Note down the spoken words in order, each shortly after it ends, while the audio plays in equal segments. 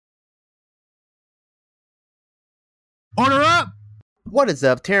Order up! What is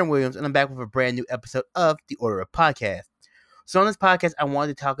up? Taryn Williams, and I'm back with a brand new episode of the Order Up Podcast. So on this podcast, I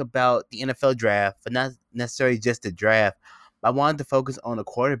wanted to talk about the NFL draft, but not necessarily just the draft. I wanted to focus on a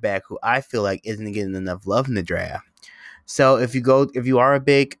quarterback who I feel like isn't getting enough love in the draft. So if you are a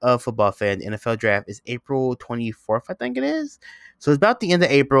big football fan, the NFL draft is April 24th, I think it is. So it's about the end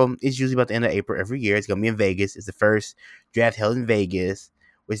of April. It's usually about the end of April every year. It's going to be in Vegas. It's the first draft held in Vegas,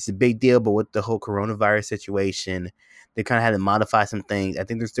 which is a big deal. But with the whole coronavirus situation, they kind of had to modify some things. I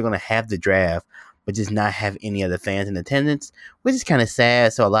think they're still going to have the draft, but just not have any other fans in attendance, which is kind of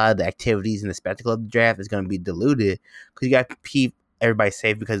sad. So a lot of the activities and the spectacle of the draft is going to be diluted because you got to keep everybody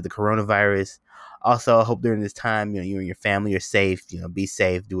safe because of the coronavirus. Also, I hope during this time, you and your family are safe. Be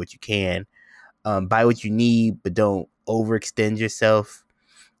safe, do what you can, buy what you need, but don't overextend yourself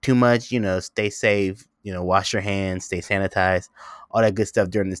too much. Stay safe. Wash your hands, stay sanitized, all that good stuff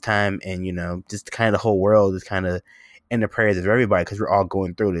during this time. And just kind of the whole world is kind of in the prayers of everybody because we're all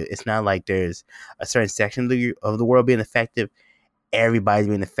going through it. It's not like there's a certain section of the world being affected. Everybody's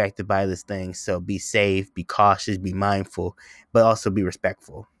being affected by this thing. So be safe, be cautious, be mindful, but also be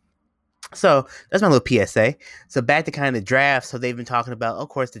respectful. So that's my little PSA. So back to kind of drafts. So they've been talking about, of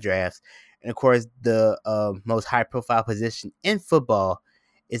course, the drafts. And of course, the most high profile position in football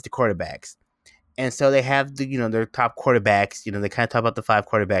is the quarterbacks. And so they have their top quarterbacks. They kind of talk about the 5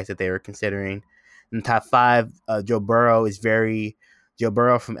 quarterbacks that they were considering. In the top 5, Joe Burrow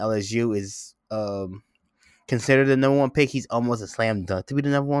from LSU is considered the number 1 pick. He's almost a slam dunk to be the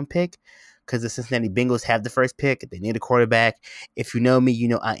number 1 pick because the Cincinnati Bengals have the first pick. They need a quarterback. If you know me,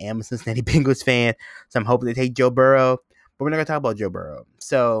 I am a Cincinnati Bengals fan. So I'm hoping they take Joe Burrow. But we're not going to talk about Joe Burrow.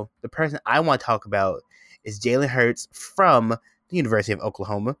 So the person I want to talk about is Jalen Hurts from the University of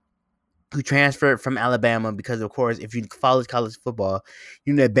Oklahoma, who transferred from Alabama because, of course, if you follow college football,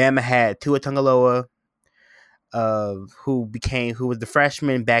 that Bama had Tua Tagovailoa, who was the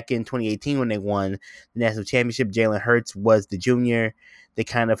freshman back in 2018 when they won the national championship. Jalen Hurts was the junior. They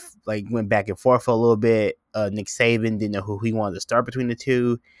kind of went back and forth for a little bit. Nick Saban didn't know who he wanted to start between the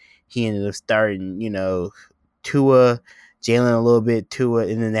two. He ended up starting, Tua, Jalen a little bit, Tua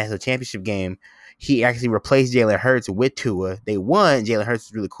in the national championship game. He actually replaced Jalen Hurts with Tua. They won. Jalen Hurts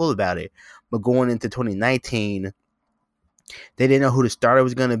was really cool about it. But going into 2019, they didn't know who the starter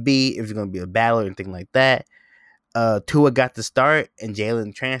was going to be. If it was going to be a battle or anything like that. Tua got the start, and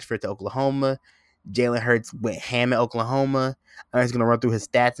Jalen transferred to Oklahoma. Jalen Hurts went ham at Oklahoma. I'm just going to run through his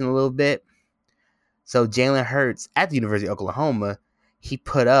stats in a little bit. So Jalen Hurts at the University of Oklahoma, he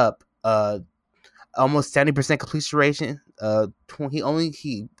put up almost 70% completion rate.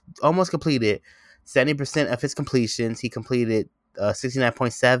 He almost completed 70% of his completions. He completed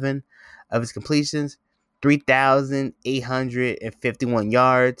 69.7 of his completions, 3,851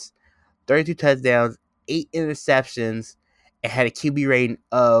 yards, 32 touchdowns, 8 interceptions, and had a QB rating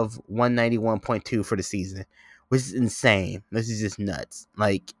of 191.2 for the season, which is insane. This is just nuts.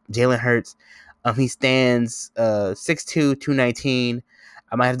 Jalen Hurts, he stands 6'2", 219.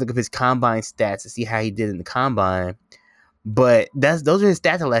 I might have to look up his combine stats to see how he did in the combine. But those are his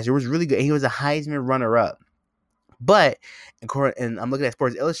stats last year. It was really good. He was a Heisman runner-up. But, and I'm looking at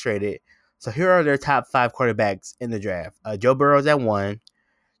Sports Illustrated, so here are their top 5 quarterbacks in the draft. Joe Burrow's at 1.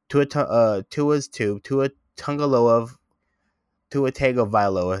 Tua's 2. Tua Tagovailoa.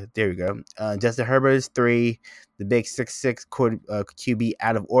 There we go. Justin Herbert is 3. The big 6'6" QB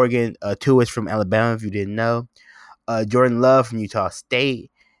out of Oregon. Tua is from Alabama, if you didn't know. Jordan Love from Utah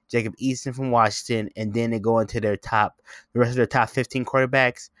State. Jacob Eason from Washington. And then they go into the rest of their top 15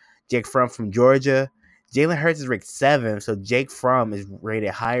 quarterbacks. Jake Fromm from Georgia. Jalen Hurts is ranked 7, so Jake Fromm is rated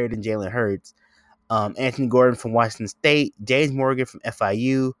higher than Jalen Hurts. Anthony Gordon from Washington State. James Morgan from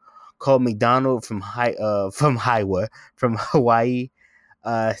FIU. Cole McDonald from Hawaii.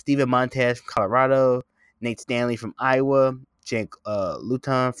 Steven Montez from Colorado. Nate Stanley from Iowa. Jake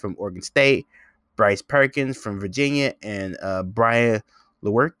Luton from Oregon State. Bryce Perkins from Virginia. And Brian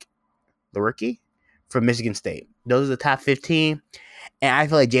Lewerke from Michigan State. Those are the top 15. And I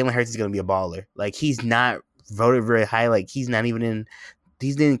feel like Jalen Hurts is going to be a baller. He's not voted very high. He didn't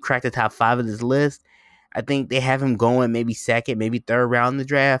crack the top 5 of this list. I think they have him going maybe second, maybe third round in the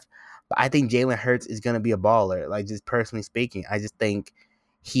draft. But I think Jalen Hurts is going to be a baller. Just personally speaking, I just think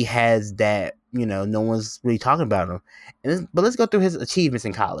he has that, no one's really talking about him. But let's go through his achievements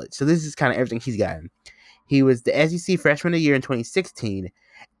in college. So this is kind of everything he's gotten. He was the SEC Freshman of the Year in 2016,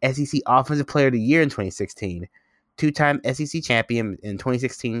 SEC Offensive Player of the Year in 2016, 2-time SEC champion in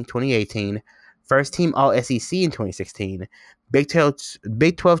 2016, 2018, first team All-SEC in 2016, Big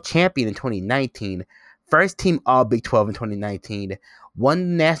 12 champion in 2019, first team All-Big 12 in 2019, won the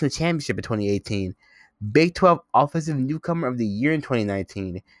national championship in 2018, Big 12 Offensive Newcomer of the Year in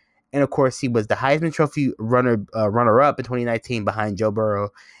 2019. And of course, he was the Heisman Trophy runner-up in 2019 behind Joe Burrow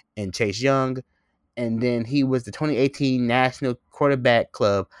and Chase Young. And then he was the 2018 National Quarterback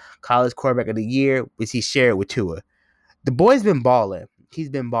Club College Quarterback of the Year, which he shared with Tua. The boy's been balling. He's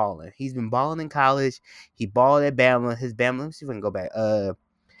been balling. He's been balling in college. He balled at Bama. His Bama, let me see if I can go back.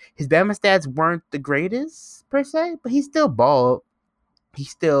 His Bama stats weren't the greatest per se, but he still balled. He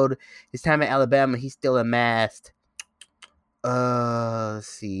still, his time at Alabama, he still amassed, let's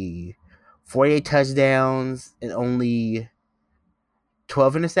see, 48 touchdowns and only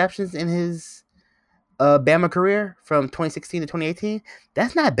 12 interceptions in his Bama career from 2016 to 2018.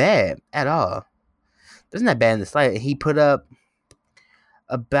 That's not bad at all. That's not bad in the slightest. He put up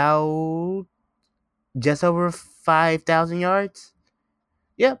about just over 5,000 yards.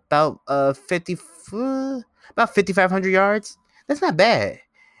 Yep, about 5,500 yards. That's not bad.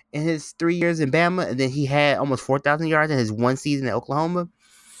 In his 3 years in Bama, and then he had almost 4,000 yards in his one season at Oklahoma.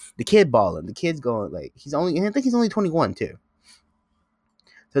 The kid balling. The kid's going like I think he's only 21 too.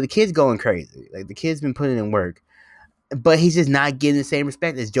 So the kid's going crazy. Like the kid's been putting in work, but he's just not getting the same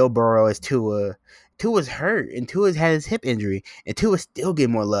respect as Joe Burrow, as Tua. Tua's hurt, and Tua's had his hip injury, and Tua still get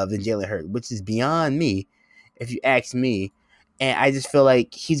more love than Jalen Hurts, which is beyond me, if you ask me. And I just feel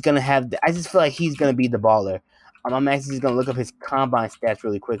like he's gonna have. I just feel like he's gonna be the baller. I'm actually just gonna look up his combine stats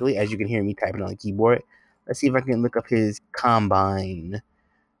really quickly, as you can hear me typing on the keyboard. Let's see if I can look up his combine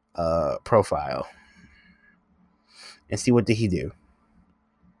profile and see what did he do.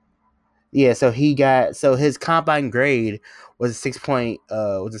 Yeah, so his combine grade was a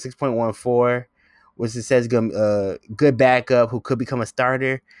 6.14, which it says good backup who could become a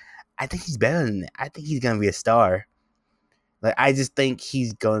starter. I think he's better than that. I think he's gonna be a star. Like I just think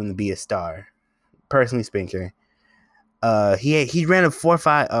he's going to be a star. Personally speaking, he ran a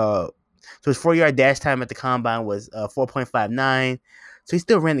 4.5. So his 4-yard dash time at the combine was 4.59. So he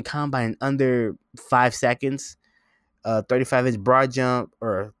still ran the combine under 5 seconds. 35-inch broad jump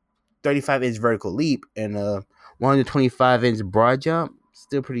or 35-inch vertical leap and 125-inch broad jump.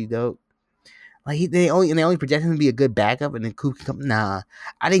 Still pretty dope. Like they only project him to be a good backup, and then Coop can come. Nah,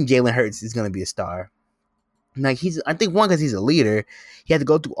 I think Jalen Hurts is gonna be a star. Like I think one because he's a leader. He had to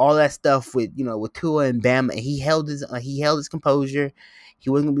go through all that stuff with Tua and Bama, and he held his composure. He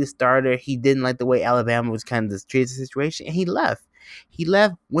wasn't gonna be a starter. He didn't like the way Alabama was kind of treated the situation, and he left. He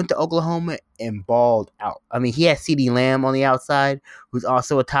left, went to Oklahoma, and balled out. I mean, he had CeeDee Lamb on the outside, who's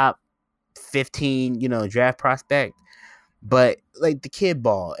also a top 15, draft prospect. But like the kid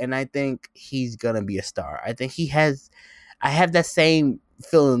ball, and I think he's gonna be a star. I have that same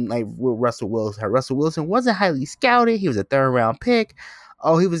feeling like with Russell Wilson. Russell Wilson wasn't highly scouted. He was a 3rd-round pick.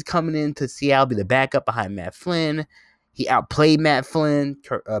 Oh, he was coming into Seattle, be the backup behind Matt Flynn. He outplayed Matt Flynn.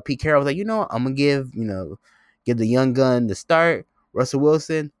 Pete Carroll was like, I'm gonna give the young gun the start. Russell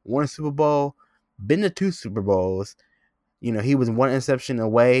Wilson won a Super Bowl, been to 2 Super Bowls. He was 1 interception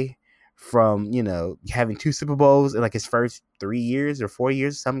away from having 2 Super Bowls in like his first 3 years or 4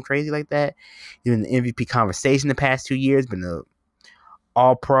 years, something crazy like that. He's in the MVP conversation the past 2 years. Been a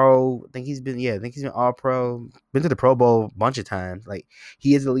All Pro. I think he's been All Pro. Been to the Pro Bowl a bunch of times. Like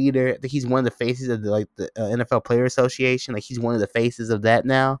he is a leader. I think he's one of the faces of the NFL Player Association. Like he's one of the faces of that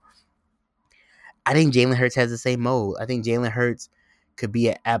now. I think Jalen Hurts has the same mold. I think Jalen Hurts could be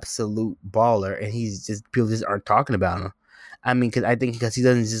an absolute baller, and people just aren't talking about him. I mean, because he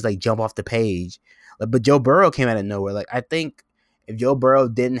doesn't just like jump off the page. But Joe Burrow came out of nowhere. Like I think if Joe Burrow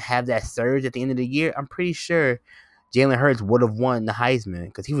didn't have that surge at the end of the year, I'm pretty sure Jalen Hurts would have won the Heisman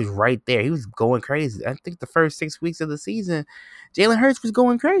because he was right there. He was going crazy. I think the first 6 weeks of the season, Jalen Hurts was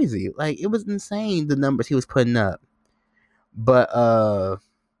going crazy. Like it was insane the numbers he was putting up. But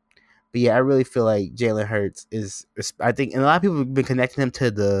yeah, I really feel like Jalen Hurts is. I think, and a lot of people have been connecting him to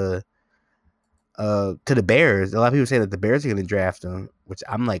the Bears. A lot of people say that the Bears are going to draft him, which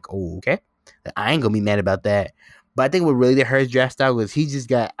I'm like, oh, okay. I ain't gonna be mad about that. But I think what really hurt his draft style was he just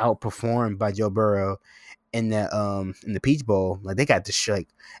got outperformed by Joe Burrow in the Peach Bowl. Like they got destroyed.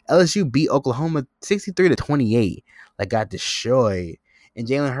 Like, LSU beat Oklahoma 63-28. Like got destroyed. And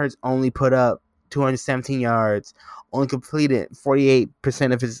Jalen Hurts only put up 217 yards, only completed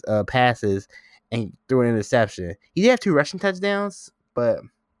 48% of his passes, and threw an interception. He did have 2 rushing touchdowns, but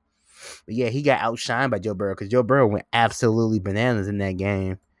yeah, he got outshined by Joe Burrow because Joe Burrow went absolutely bananas in that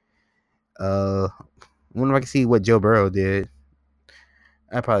game. I wonder if I can see what Joe Burrow did.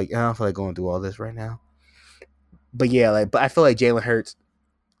 I don't feel like going through all this right now. But yeah, but I feel like Jalen Hurts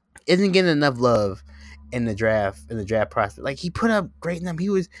isn't getting enough love in the draft process. Like he put up great numbers.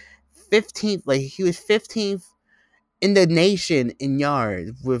 He was 15th. Like he was 15th in the nation in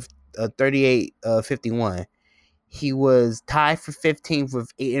yards with 38-51. He was tied for 15th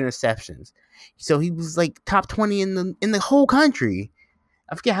with 8 interceptions. So he was like top 20 in the whole country.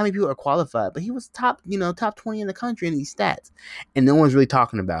 I forget how many people are qualified, but he was top 20 in the country in these stats, and no one's really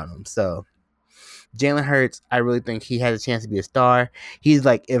talking about him. So Jalen Hurts, I really think he has a chance to be a star. He's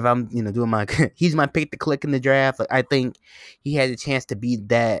like, if I'm, doing my, he's my pick to click in the draft. Like, I think he has a chance to be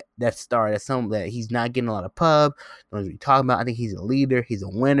that star. That's something that he's not getting a lot of pub. No one's really talking about. I think he's a leader. He's a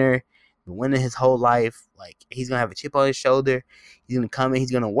winner. Been winning his whole life. Like, he's gonna have a chip on his shoulder. He's gonna come in.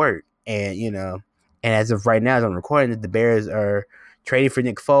 He's gonna work. And as of right now, as I'm recording, the Bears are trading for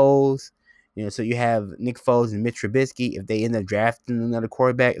Nick Foles. So you have Nick Foles and Mitch Trubisky. If they end up drafting another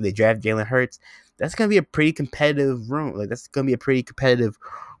quarterback, if they draft Jalen Hurts, that's gonna be a pretty competitive room. Like, that's gonna be a pretty competitive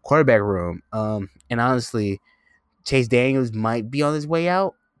quarterback room. And honestly, Chase Daniels might be on his way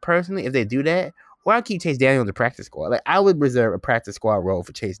out. Personally, if they do that, or I'll keep Chase Daniels in the practice squad. Like, I would reserve a practice squad role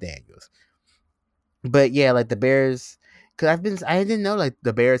for Chase Daniels. But yeah, like the Bears, because I didn't know like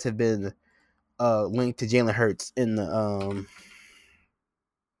the Bears have been linked to Jalen Hurts in the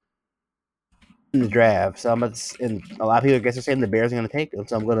draft. So and a lot of people I guess are saying the Bears are gonna take him.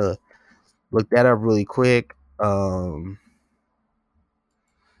 So I'm gonna look that up really quick. Yeah,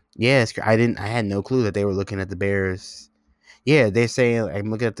 I had no clue that they were looking at the Bears. Yeah, they're saying,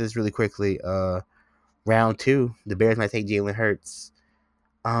 I'm looking at this really quickly. Round 2, the Bears might take Jalen Hurts.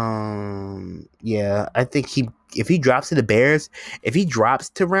 Yeah, I think if he drops to the Bears, if he drops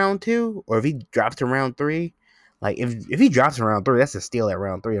to round 2, or if he drops to round 3, like if he drops to round 3, that's a steal at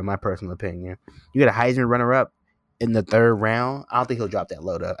round 3, in my personal opinion. You got a Heisman runner up in the 3rd round. I don't think he'll drop that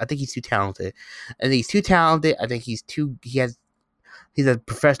low though. I think he's too talented. I think he's a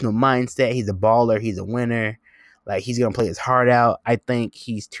professional mindset. He's a baller. He's a winner. Like, he's gonna play his heart out. I think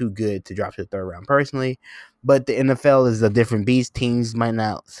he's too good to drop to the 3rd round personally. But the NFL is a different beast. Teams might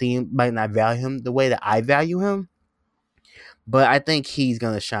not value him the way that I value him. But I think he's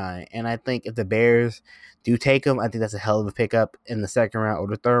gonna shine. And I think if the Bears do take him, I think that's a hell of a pickup in the 2nd round or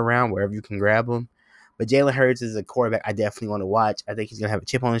the 3rd round, wherever you can grab him. But Jalen Hurts is a quarterback I definitely want to watch. I think he's going to have a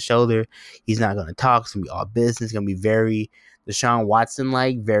chip on his shoulder. He's not going to talk. It's going to be all business. It's going to be very Deshaun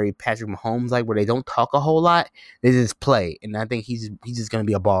Watson-like, very Patrick Mahomes-like, where they don't talk a whole lot. They just play. And I think he's just going to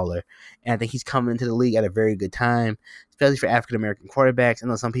be a baller. And I think he's coming into the league at a very good time, especially for African-American quarterbacks. I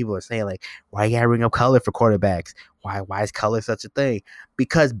know some people are saying, like, why you got to bring up color for quarterbacks? Why is color such a thing?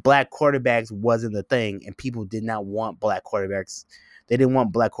 Because black quarterbacks wasn't the thing, and people did not want black quarterbacks. They didn't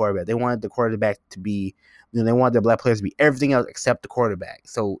want black quarterback. They wanted the quarterback to be, they wanted their black players to be everything else except the quarterback.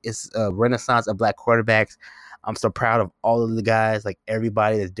 So it's a renaissance of black quarterbacks. I'm so proud of all of the guys, like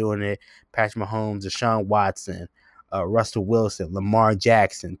everybody that's doing it. Patrick Mahomes, Deshaun Watson, Russell Wilson, Lamar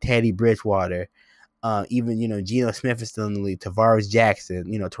Jackson, Teddy Bridgewater. Even, Geno Smith is still in the league. Tavares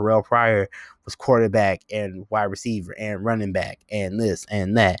Jackson, Terrell Pryor was quarterback and wide receiver and running back and this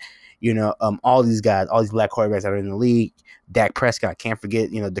and that. All these guys, all these black quarterbacks that are in the league. Dak Prescott, can't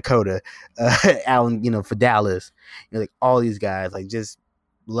forget, Dakota, Allen, for Dallas. Like all these guys, like just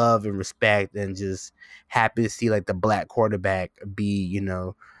love and respect and just happy to see like the black quarterback be,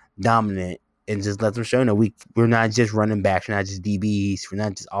 dominant and just let them show, we're not just running backs, we're not just DBs, we're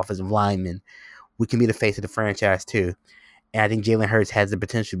not just offensive linemen. We can be the face of the franchise too. And I think Jalen Hurts has the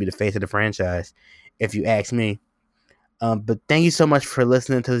potential to be the face of the franchise, if you ask me. But thank you so much for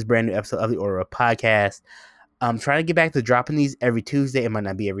listening to this brand new episode of the Order of Podcast. I'm trying to get back to dropping these every Tuesday. It might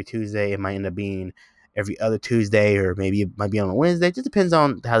not be every Tuesday. It might end up being every other Tuesday, or maybe it might be on a Wednesday. It just depends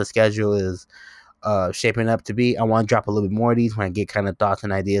on how the schedule is shaping up to be. I want to drop a little bit more of these when I get kind of thoughts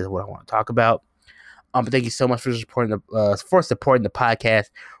and ideas of what I want to talk about. But thank you so much for supporting the podcast.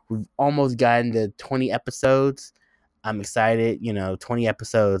 We've almost gotten to 20 episodes. I'm excited. 20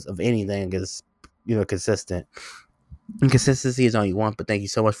 episodes of anything is, consistent. And consistency is all you want. But thank you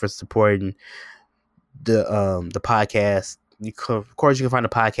so much for supporting the podcast. Of course, you can find the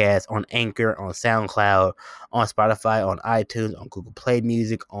podcast on Anchor, on SoundCloud, on Spotify, on iTunes, on Google Play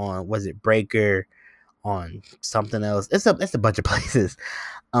Music, on Breaker, on something else. It's a bunch of places.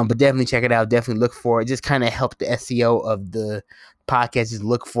 But definitely check it out. Definitely look for it. Just kind of help the SEO of the podcast. Just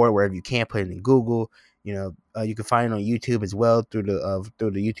look for it wherever you can. Put it in Google. You can find it on YouTube as well through the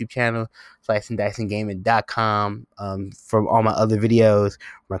YouTube channel, sliceanddicinggaming.com. For all my other videos,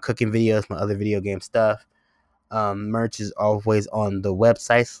 my cooking videos, my other video game stuff. Merch is always on the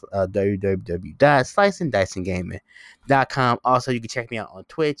website, www.sliceanddicinggaming.com. Also, you can check me out on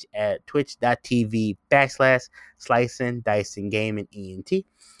Twitch at twitch.tv/sliceanddicinggaming.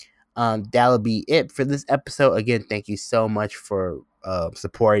 That'll be it for this episode. Again, thank you so much for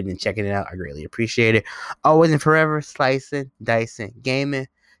supporting and checking it out. I greatly appreciate it. Always and forever, slicing, dicing, gaming.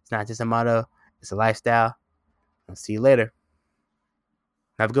 It's not just a motto, it's a lifestyle. I'll see you later.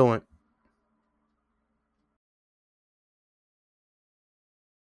 Have a good one.